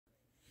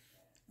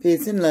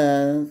Peace and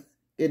love.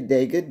 Good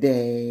day, good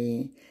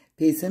day.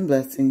 Peace and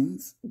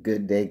blessings.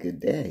 Good day, good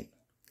day.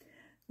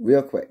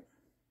 Real quick.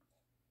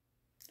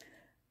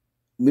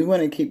 We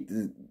want to keep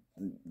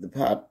the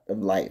pot of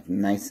life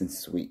nice and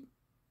sweet.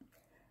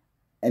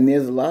 And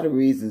there's a lot of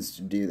reasons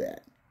to do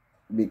that.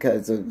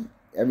 Because of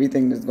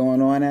everything that's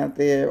going on out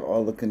there,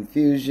 all the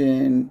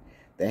confusion,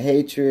 the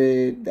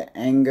hatred, the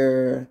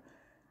anger,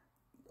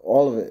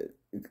 all of it.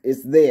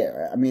 It's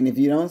there. I mean, if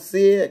you don't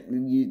see it,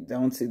 you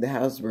don't see the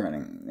house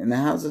burning. And the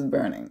house is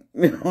burning.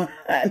 The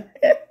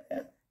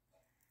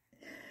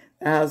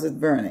house is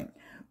burning.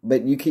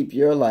 But you keep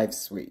your life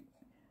sweet.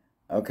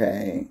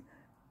 Okay?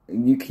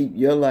 You keep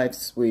your life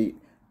sweet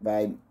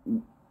by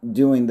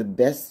doing the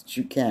best that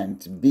you can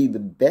to be the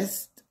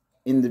best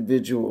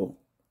individual,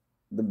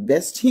 the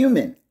best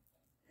human,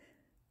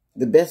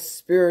 the best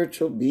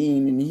spiritual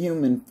being in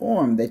human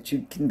form that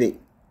you can be.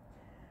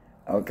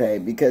 Okay,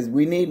 because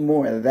we need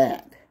more of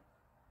that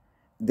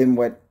than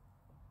what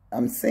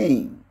I'm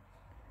seeing.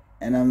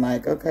 And I'm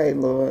like, okay,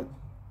 Lord.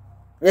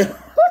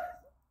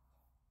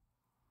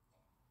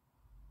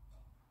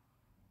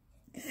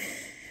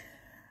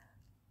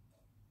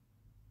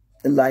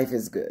 Life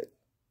is good.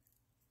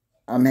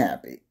 I'm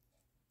happy.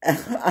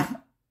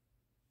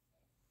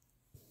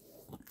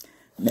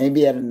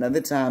 Maybe at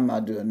another time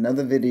I'll do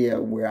another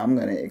video where I'm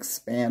going to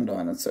expand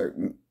on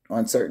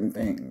certain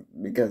things,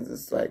 because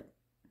it's like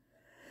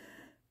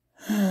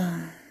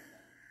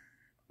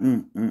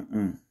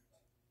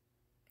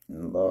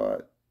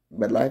Lord,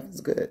 but life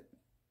is good.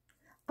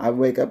 I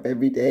wake up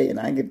every day and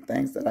I give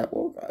thanks that I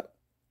woke up.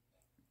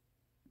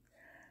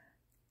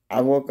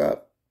 I woke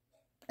up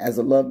as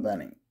a love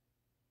bunny.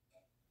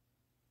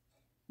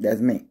 That's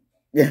me.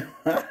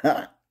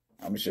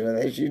 I'm sure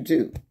that's you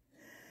too.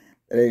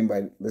 But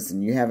anyway,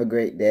 listen, you have a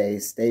great day.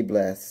 Stay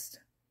blessed.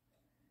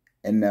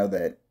 And know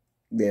that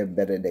there are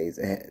better days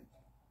ahead.